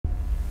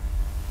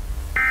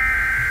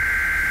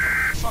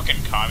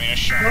Fucking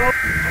communist shit. No.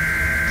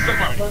 Suck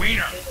my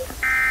wiener.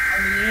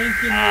 I'm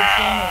yanking your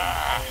chain.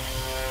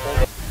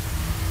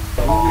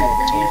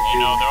 You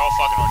know, they're all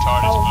fucking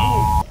retarded.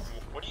 Oh.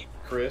 What do you...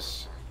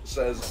 Chris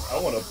says, I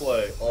want to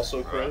play.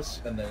 Also Chris,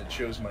 and then it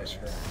shows my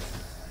screen.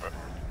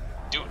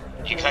 Dude,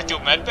 you can't do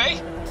medbay?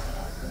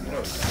 You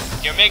know,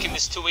 You're making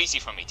this too easy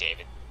for me,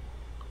 David.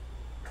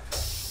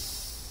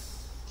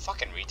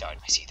 Fucking retard.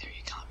 I see there,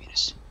 you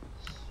communist.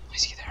 I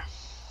see there.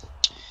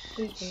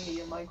 Please me,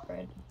 your mic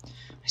friend.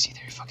 I see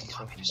there, you fucking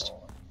communist.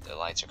 The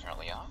lights are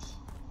currently off.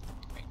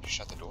 Wait,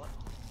 shut the door.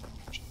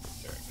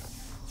 There we go.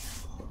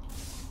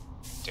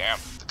 Damn,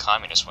 the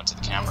communist went to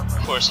the camera. Of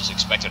course, as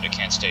expected, it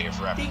can't stay here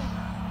forever.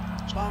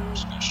 So I'm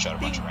just gonna shut a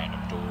bunch of random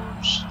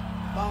doors.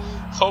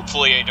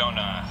 Hopefully I don't,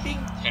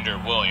 hinder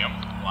William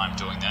while I'm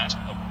doing that.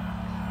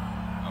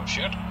 Oh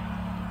shit.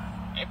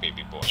 Hey,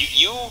 baby boy.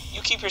 You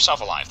keep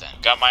yourself alive then.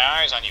 Got my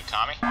eyes on you,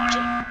 commie. Want to?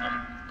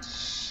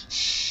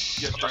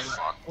 What the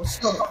fuck?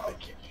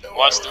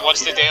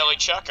 What's the daily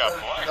checkup,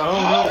 boy?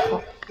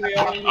 Oh,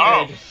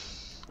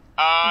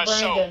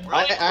 So, Brandon. really I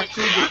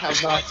actually quickly, have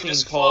I'm not going to seen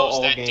disclose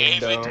Paul that Allgame,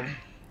 David... though.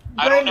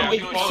 I don't know Brandon, what did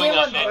you were you see doing him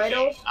on on that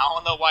Vitals? day. I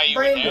don't know why you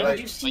Brandon, were there,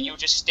 did you see- but you were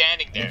just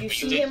standing there. Did you but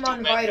see didn't him do on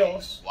medbay.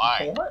 Vitals?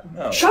 Why? What?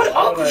 No. Shut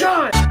up,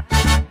 John!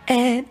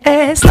 And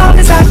as long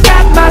as I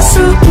got my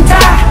suit and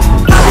tie.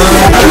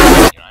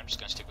 You know, I'm just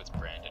gonna stick with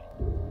Brandon.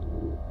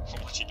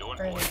 What you doing, boy?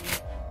 Brandon.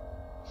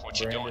 What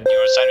you doing? Brandon. You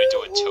were assigned to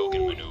do a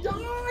token maneuver.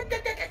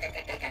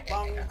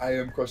 I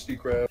am Krusty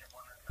Krab.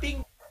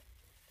 Bing.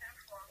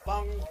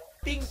 Bong.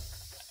 Bing.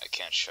 I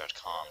can't shut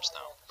comms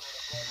now.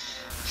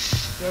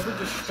 Whoever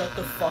just shut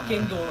the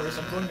fucking doors,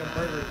 I'm going to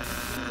murder you.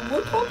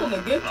 We're talking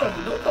the game,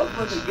 Chucky. Don't talk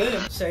about the game.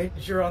 Say,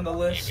 you're on the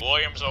list.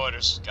 William's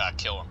orders. Gotta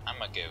kill him. I'm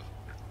gonna give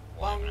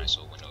William a nice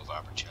little window of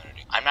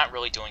opportunity. I'm not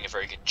really doing a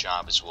very good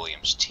job as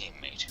William's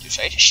teammate. Dude,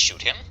 should I just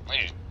shoot him?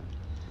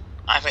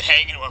 I've been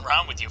hanging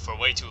around with you for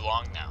way too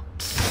long now.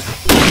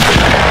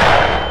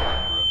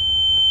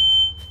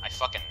 I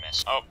fucking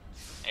missed. Oh,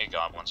 hey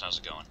Goblins, how's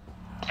it going?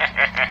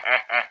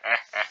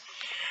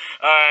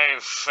 I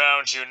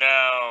found you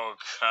now,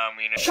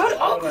 communist. Shut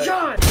up,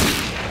 John!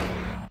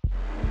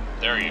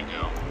 There you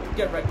go.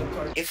 Get rectal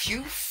card. If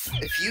you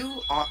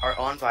are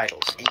on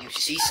vitals and you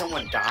see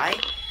someone die,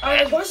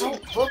 I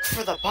wasn't. don't look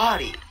for the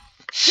body.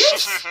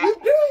 Yes, you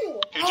do!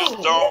 You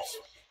just don't.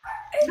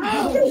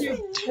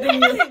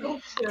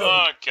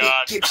 Oh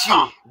god. It gives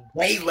you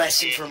way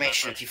less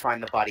information if you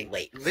find the body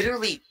late.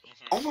 Literally,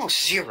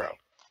 almost zero.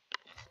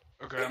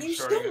 Okay, I'm You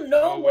starting still it.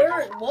 know Oh, wait, where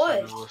hold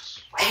it on. was.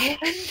 And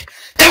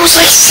that was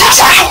like 6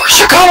 hours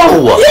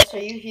ago. So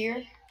you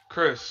here?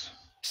 Chris,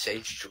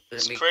 Sage,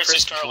 Chris Chris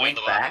is currently in joined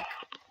the back.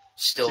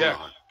 Still Yeah.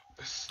 gone.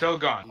 still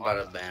gone. I'm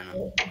about to ban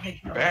him.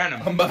 Ban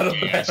him. I'm about to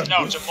ban him.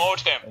 No,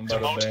 demote him. I'm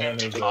about Demote to him ban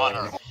to his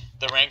Connor. ass.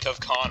 The rank of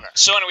Connor.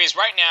 So anyways,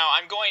 right now,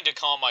 I'm going to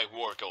call my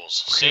war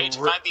goals. Sage,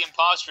 we're- find the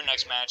imposter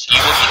next match. You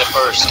will be the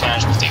first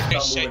casualty.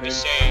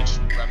 Sage,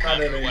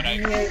 remember what I...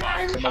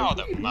 Fuck. Oh,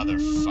 the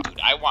motherfucker. Dude,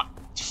 I want...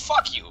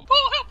 Fuck you.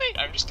 Paul, help me.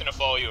 I'm just gonna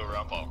follow you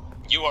around, Paul.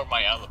 You are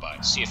my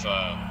alibi. See if,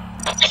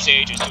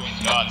 Sage is doing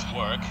God's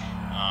work.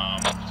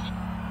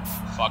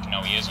 Fuck,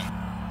 no, he isn't.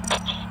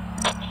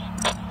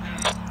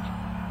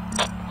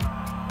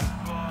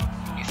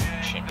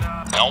 Shit.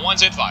 No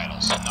one's at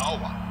vitals. No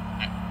one.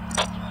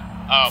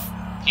 Oh,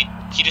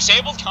 he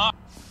disabled com.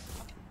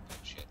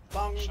 Shit.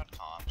 Shut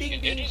com.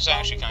 It is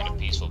actually kind of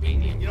peaceful being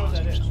the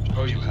imposter.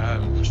 Oh, you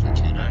have.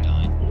 Unfortunately, cannot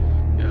die.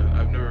 Yeah,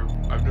 I've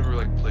never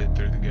like played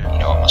through the game. You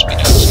know it must be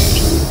done,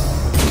 Sage.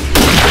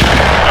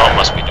 You know it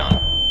must be done.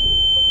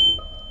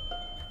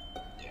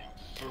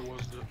 Where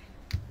was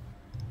it?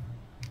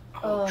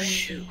 Oh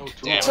shoot. Oh,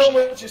 Damn. Tell him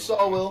what you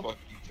saw, Will.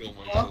 Kill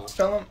Huh?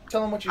 myself.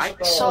 Tell him what you I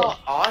saw. saw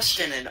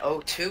Austin in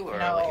O2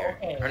 earlier.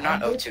 okay. Or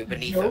not O2,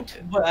 beneath Nope,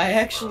 O2. but I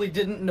actually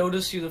didn't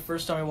notice you the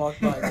first time I walked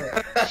by.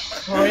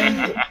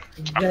 Brand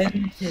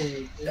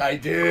vented. I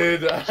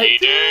did. He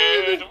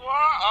did.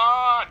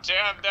 Oh,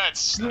 damn,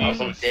 that's.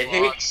 Oh, did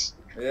he?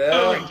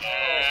 Yeah.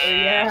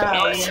 Yeah,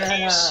 No, yeah.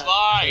 he's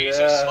sly. He's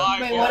a Yeah. sly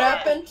Wait, boy. what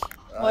happened?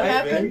 What I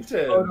happened?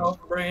 vented. Oh no,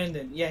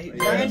 Brandon. Yeah, he, Yeah.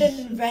 Brandon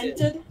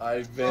invented. I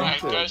I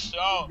vented. guess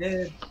so.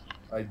 Did.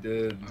 I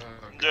did.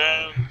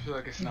 Damn. I feel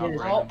like it's not Yeah.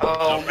 Brandon.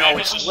 Oh no,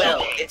 it's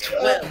Will. It's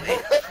Will.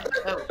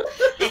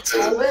 It's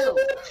Will.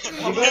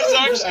 He's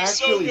actually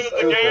so good at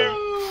the game.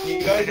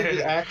 You guys are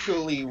just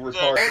actually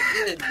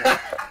retarded.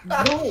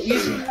 No,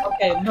 he's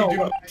okay. No,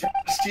 You do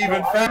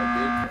Stephen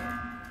Fat.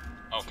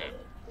 Okay.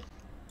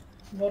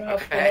 what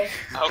Okay.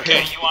 happened?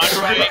 Okay, you want to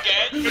try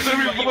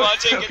again? You want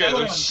to take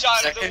another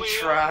shot at the Second wheel?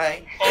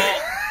 try.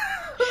 Oh,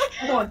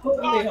 Come on, put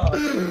me on.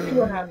 See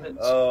what happens.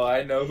 Oh,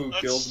 I know who Let's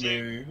killed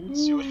see. me.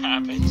 let's see what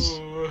happens.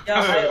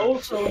 Yeah, I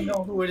also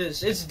know who it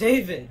is. It's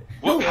David.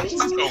 No, What?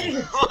 it's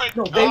David. Oh my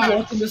No, they God.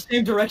 walk in the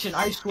same direction.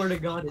 I swear to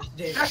God, it's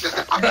David.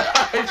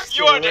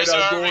 You are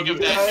deserving of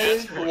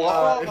that. Guys,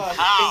 wow.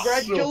 How?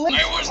 I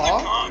Congratulations. was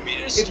the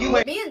communist. If you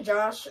Me and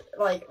Josh,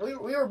 like, we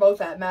were both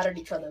mad at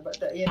each other, but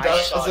yeah, I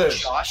Josh saw is it.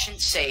 Josh and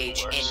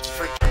Sage in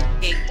freaking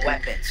fucking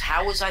weapons.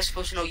 How was I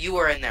supposed to know you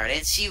were in there? I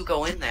didn't see you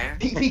go in there.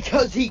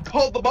 Because he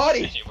called the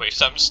body.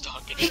 Anyways, I'm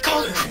stuck in He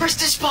called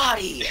Krista's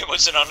body! It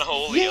was an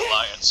unholy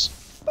alliance.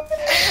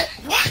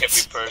 What? Can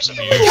we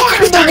persevere?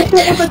 What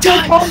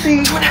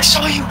when I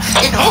saw you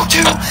in O2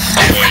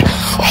 and went,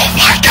 oh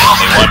my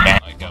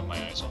god! I got my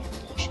eyes on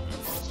bullshit.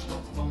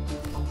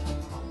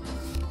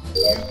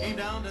 Came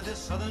down to this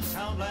southern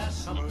town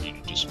last summer.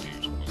 It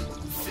disappears.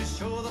 To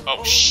show the Oh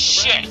folks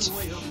shit! a brand new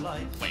way of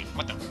life. Wait,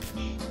 what the?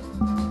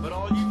 But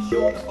all you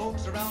show the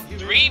folks around here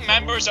 3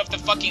 members of the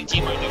fucking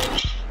team are there.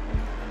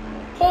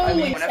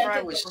 Holy Whenever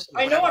I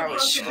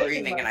was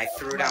screaming and I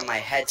threw down my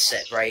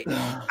headset, right,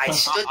 I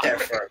stood there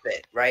for a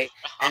bit, right,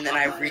 and then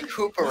I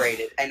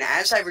recuperated, and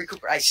as I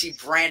recuperate, I see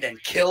Brandon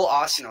kill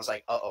Austin. I was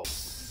like, uh-oh.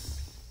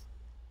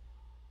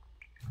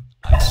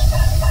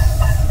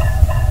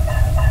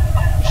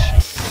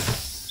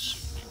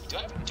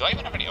 Do I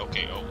even have any?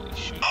 Okay, holy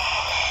shit.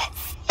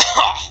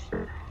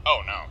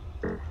 Oh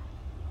no.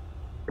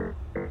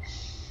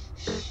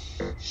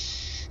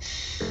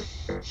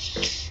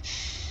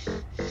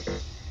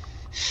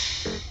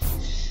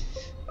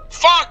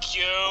 Fuck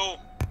you!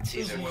 It's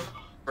either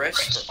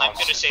Chris or I'm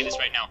gonna say this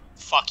right now.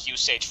 Fuck you,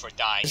 Sage, for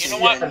dying. You know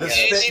what? Yeah, the Is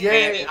spit- it yeah,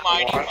 really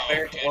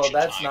my well,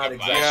 that's not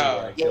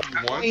exactly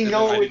right. We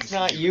know it's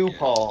not you,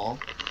 Paul.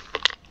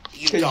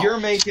 You Because don't. you're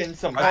making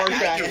some I- harsh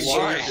I- you're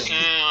accusations.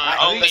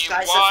 Only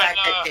Besides the one fact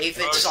that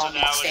David saw me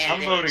personality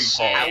standing voting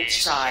Paul.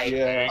 outside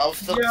Yeah.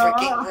 of the Yeah.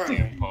 freaking room.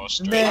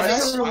 Imposter. Man, I- I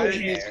don't really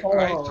I- need I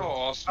Paul. saw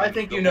Austin I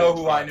think the you know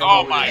whole who I time. know. Oh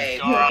who it my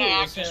is. god, Yeah, it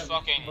I'm was just him,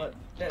 fucking. but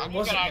it I'm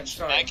wasn't gonna him,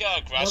 sorry. mega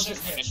aggressive Wasn't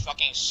and him. just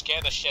fucking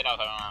scare the shit out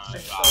of I him.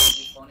 thought it'd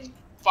be funny.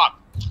 Fuck.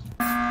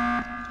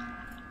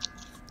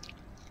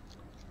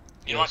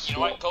 You know what? You know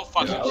what? Go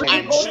fuck him.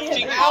 I'm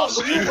shooting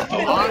Austin.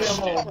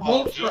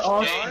 Vote for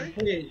Austin,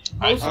 please.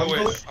 I- Vote Oh, for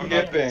wait, Austin. I'm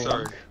Skipping.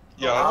 sorry.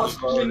 Yeah, I'm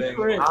Austin and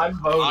Chris. voting.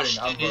 I'm voting.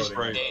 Austin I'm is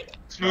voting. dead. No,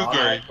 Smooth I'm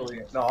Gary. actually,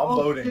 no, I'm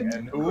voting,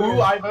 and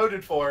who I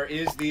voted for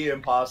is the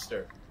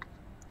imposter.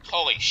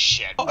 Holy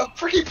shit.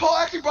 Freaking Paul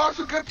actually brought up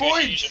some good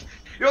points.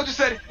 You all just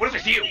said, what if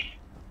it's you?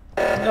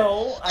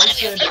 No, I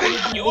said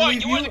You are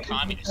the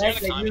communist. You're the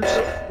You're communist.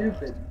 so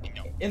stupid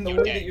No, in the you're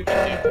way dead. that you're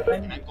trying to defend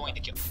And me. I'm going to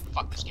kill.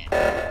 Fuck this game.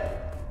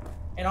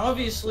 And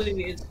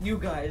obviously, it's you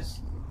guys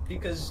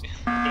because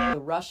The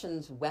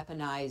Russians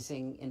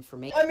weaponizing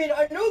information. I mean,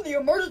 I know the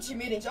emergency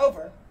meeting's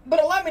over, but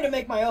allow me to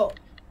make my own.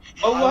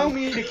 Allow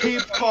me to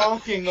keep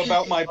talking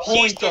about my He's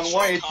points the on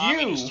why true it's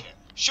communist you. here.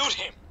 Shoot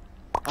him.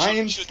 I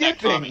am Shoot that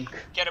skipping. commie.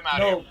 Get him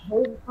out of no, here.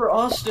 vote for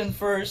Austin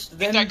first.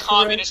 Then that Chris,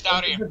 communist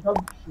out of and here. the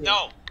dumb shit.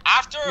 No,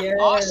 after Yeah.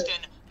 Austin,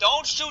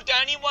 don't shoot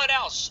anyone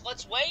else.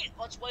 Let's wait.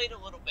 Let's wait a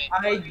little bit.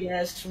 I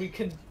guess we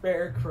can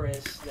spare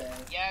Chris then.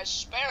 Yeah,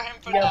 spare him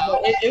for Yeah, now.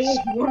 but it was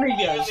one of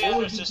Really us. It under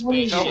was one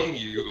suspicion. of Telling us.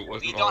 you it We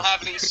wasn't don't have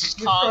Austin. these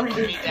You're trying to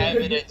concrete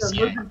evidence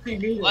yet. emergency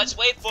meeting. Let's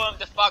wait for him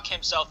to fuck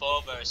himself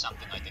over or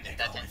something like that.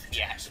 That tends to be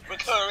a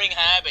recurring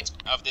habit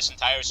of this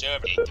entire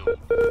server. Hey, dude.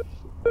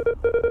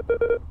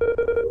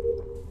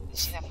 You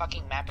see that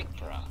fucking mapping,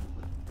 bro?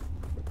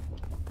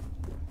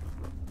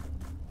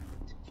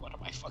 What are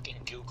my fucking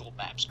Google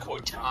Maps?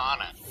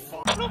 Cortana.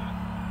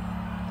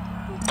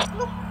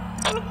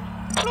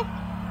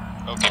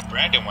 Okay,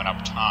 Brandon went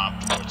up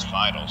top towards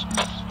vitals.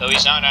 Though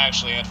he's not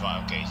actually at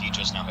vitals. Okay, he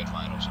just now hit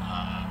vitals.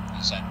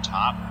 He's at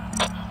top.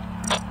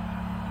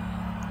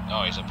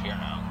 Oh, he's up here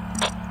now.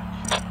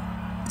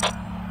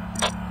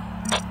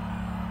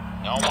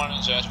 No one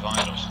is at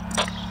vitals.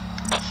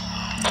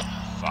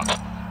 Fuck.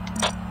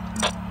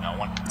 No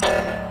one.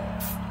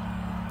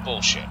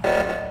 Bullshit.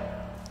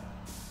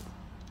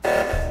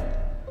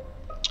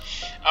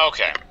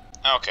 Okay.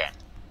 Okay.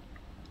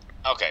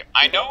 Okay.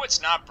 I know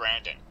it's not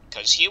Brandon,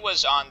 because he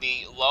was on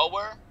the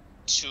lower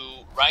to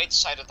right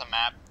side of the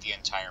map the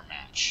entire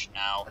match.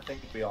 Now, I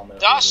think we all know.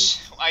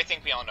 thus, I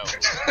think we all know who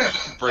it is. I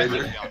think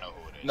Brandon. we all know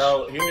who it is.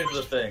 No, here's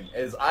the thing: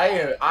 is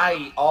I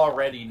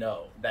already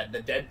know that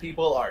the dead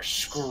people are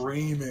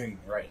screaming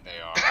right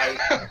now.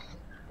 They are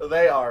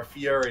They are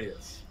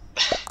furious,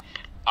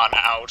 on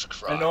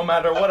outcry. and no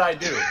matter what I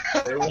do,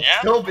 they will Yeah.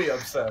 still be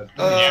upset.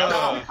 No,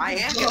 I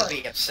am gonna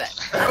be upset.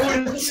 That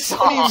was a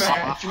funny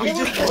match. We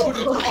just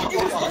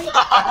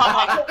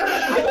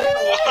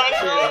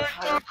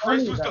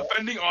Chris was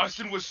defending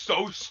Austin was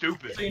so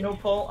stupid. So you know,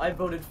 Paul, I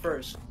voted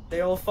first.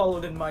 They all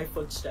followed in my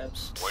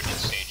footsteps. Where did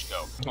Sage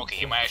go? Okay,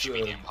 he might actually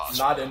be the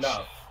imposter. Not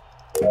enough.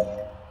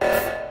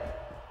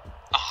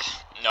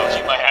 No,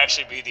 he might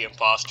actually be the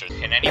imposter.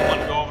 Can anyone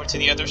go over to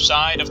the other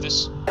side of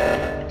this?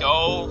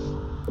 Go.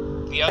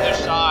 The other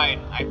side.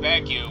 I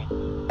beg you.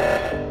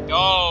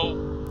 Go.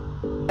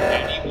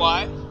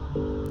 Anyone?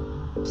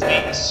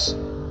 Please.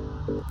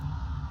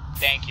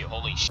 Thank you.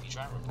 Holy shit. You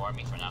trying to report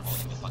me for not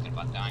holding the fucking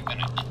button? I'm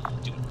gonna...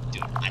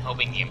 Dude, I'm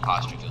hoping the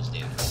imposter kills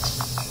David.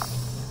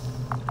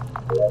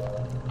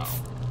 Oh.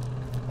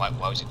 Why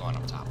was he going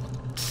up top?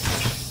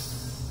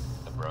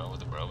 The bro.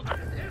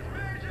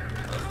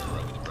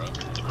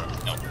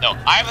 No.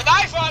 I have a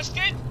knife,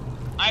 Austin!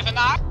 I have a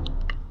knife!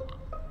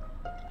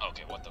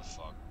 Okay, what the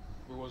fuck?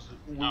 Where was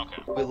it?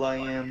 Okay.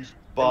 Will.i.am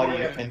body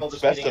I and was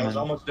specimen.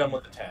 almost done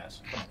with the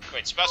task.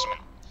 Wait, specimen.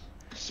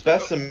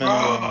 Specimen.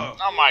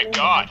 Oh my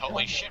god,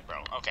 holy shit, bro.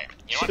 Okay,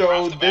 you know what, right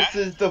So off the this bat,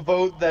 is the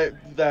vote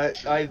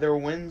that either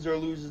wins or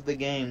loses the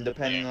game,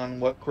 depending on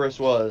what Chris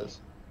was.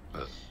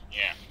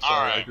 yeah,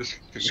 Sorry, alright.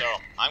 So,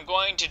 I'm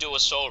going to do a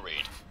soul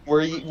read.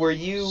 Were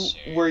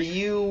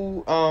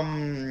you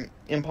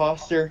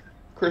imposter,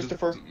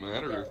 Christopher? It doesn't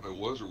matter if I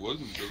was or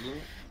wasn't, doesn't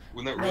it?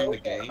 Wouldn't that ruin the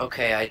game?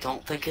 Okay, I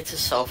don't think it's a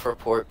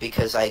self-report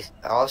because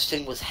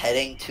Austin was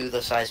heading to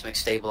the seismic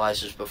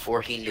stabilizers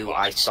before he knew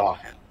I saw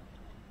him.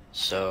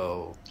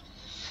 So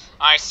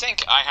I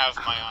think I have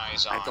my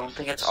eyes on. I don't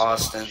think it's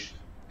Austin.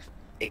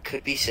 It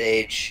could be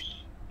Sage.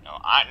 No,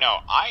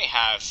 I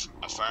have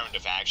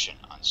affirmative action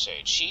on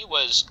Sage. She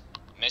was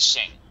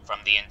missing from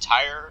the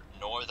entire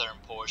northern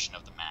portion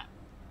of the map,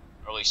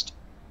 or at least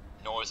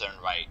northern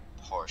right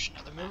portion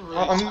of the map.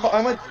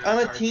 I'm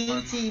a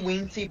teensy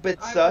weensy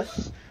bit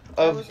sus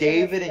of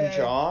David and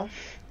Josh.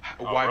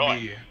 Why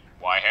really? me?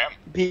 Why him?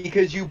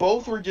 Because you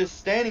both were just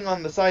standing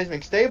on the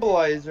seismic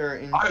stabilizer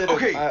instead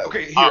Okay, of.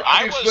 here, I I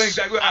can explain was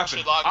exactly what happened.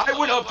 actually logged I into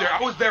went the up there,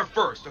 I was there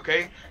first,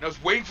 okay? And I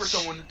was waiting for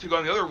someone to go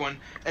on the other one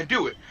and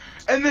do it.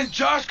 And then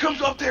Josh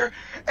comes up there,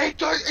 and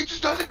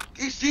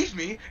he sees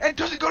me, and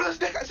doesn't go to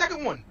the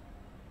second one.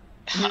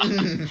 Yeah,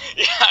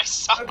 I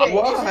saw. Okay,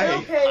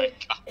 Why?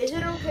 Is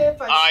it okay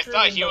if I I stream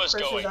thought he but was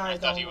Chris's going. I eyes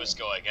thought he only? was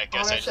going. I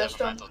guess On I our just have a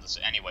system? mental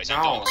Anyways, No.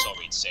 I'm doing a soul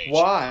read Sage.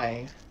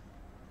 Why?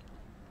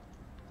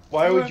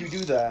 Why would you do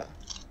that?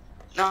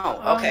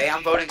 No, okay,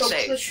 I'm voting so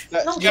Sage. Chris-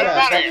 That, no, get him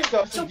out of here. that's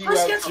stuff So you Chris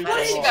have gets to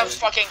footage. See do. that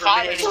fucking For me,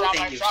 comment is on my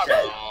anything you truck,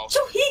 said. bro.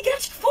 So he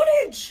gets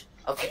footage!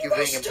 Okay, You you're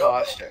guys being stupid.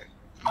 imposter.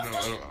 No, I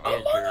don't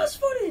Among care. Us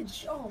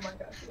footage! Oh my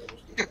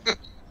gosh.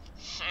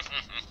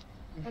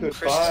 Chris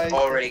Goodbye. has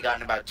already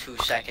gotten about 2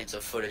 seconds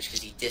of footage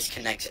because he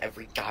disconnects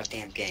every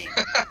goddamn game.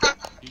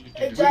 We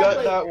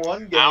Exactly. got that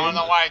one game. I don't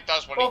know why it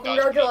does what Well, he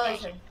does. but he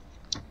congratulations.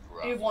 does.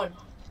 Bro. You've won.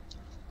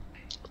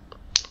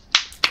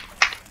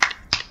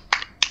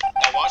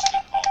 Now watch me,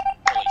 Paul.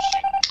 Holy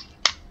shit.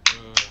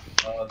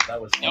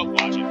 That was. Nope,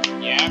 watch it.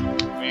 Yeah,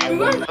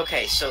 man.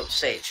 Okay, so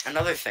Sage,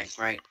 another thing,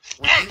 right?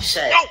 When you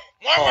said, No!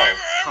 Paul,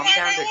 come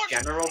down to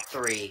General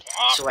 3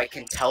 so I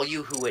can tell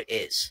you who it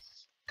is.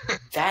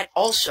 That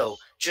also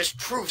just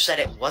proves that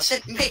it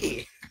wasn't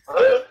me.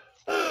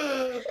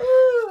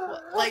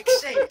 Like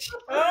Sage,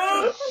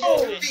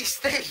 these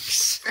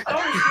things.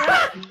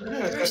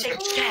 You say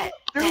chat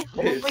that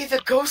only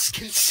the ghost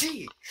can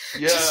see.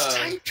 Yeah. Just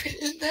type it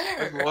in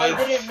there. I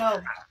didn't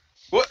know.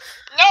 What?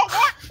 No,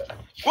 what?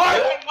 What? I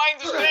don't mind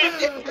this man.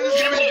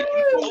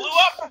 Blew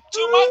up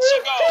 2 months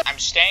ago. I'm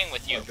staying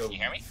with you. You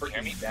hear me? You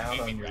hear me? Down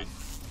You hear on me, your. bro?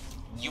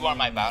 You are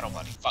my battle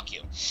buddy. Fuck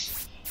you.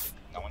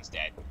 No one's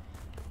dead.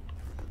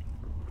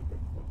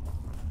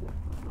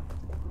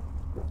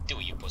 Do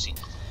it, you pussy.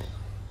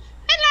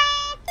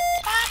 Hello.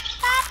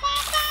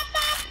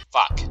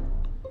 Fuck.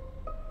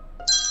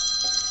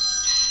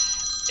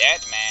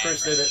 Dead man.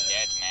 Chris did it.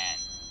 Dead man.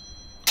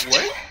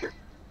 What?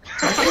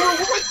 You were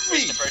with me!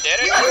 Christopher did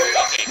it?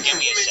 Okay, give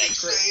me a sec.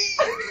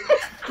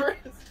 Chris.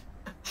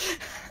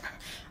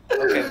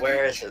 Okay,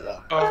 where is it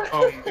though?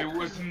 It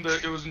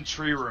was in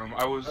tree room.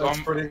 I was That's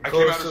pretty I came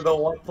close out to of the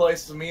one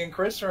place me and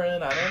Chris are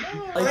in. I don't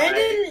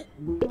know.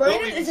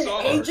 Brandon is an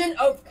agent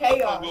of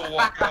chaos. We'll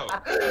walk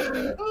out.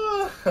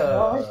 I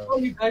saw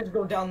you guys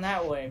go down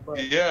that way, but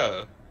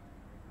Yeah.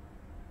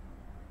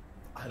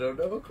 I don't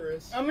know,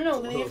 Chris. I'm gonna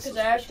leave because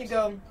I have to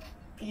go.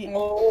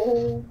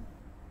 oh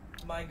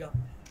my god.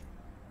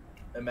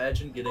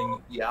 Imagine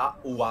getting you know?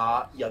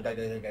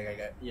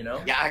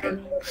 Yaga.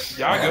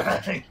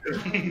 Yaga.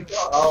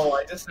 Oh,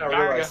 I just now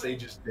realized they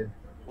just did.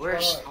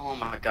 Where's? Oh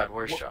my God,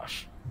 where's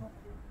Josh?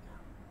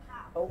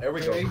 There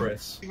we go,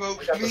 Chris. We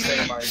Vote got the me.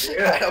 same idea.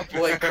 That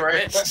boy,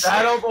 Chris.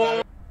 That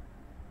boy.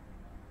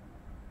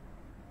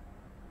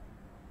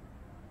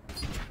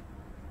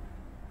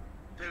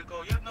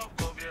 Tylko jedno w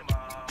głowie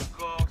mam,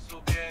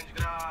 koksu 5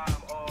 gram,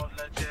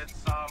 odlecieć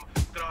sam,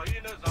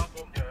 krainy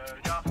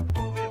zapomnienia, w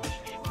głowie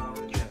myśli mam,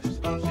 kiedy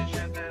skończy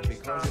się ten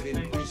Because of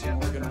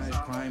increasing organized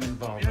crime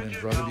involvement in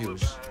drug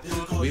abuse,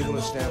 we will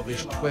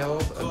establish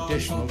 12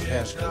 additional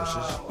task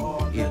forces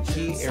in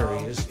key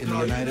areas in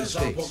the United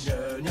States.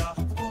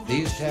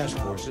 These task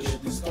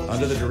forces,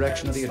 under the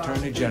direction of the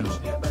Attorney General,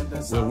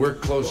 will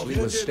work closely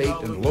with state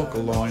and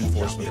local law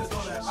enforcement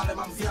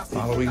officials.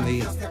 Following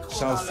the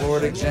South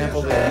Florida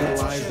example, they will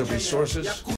utilize the resources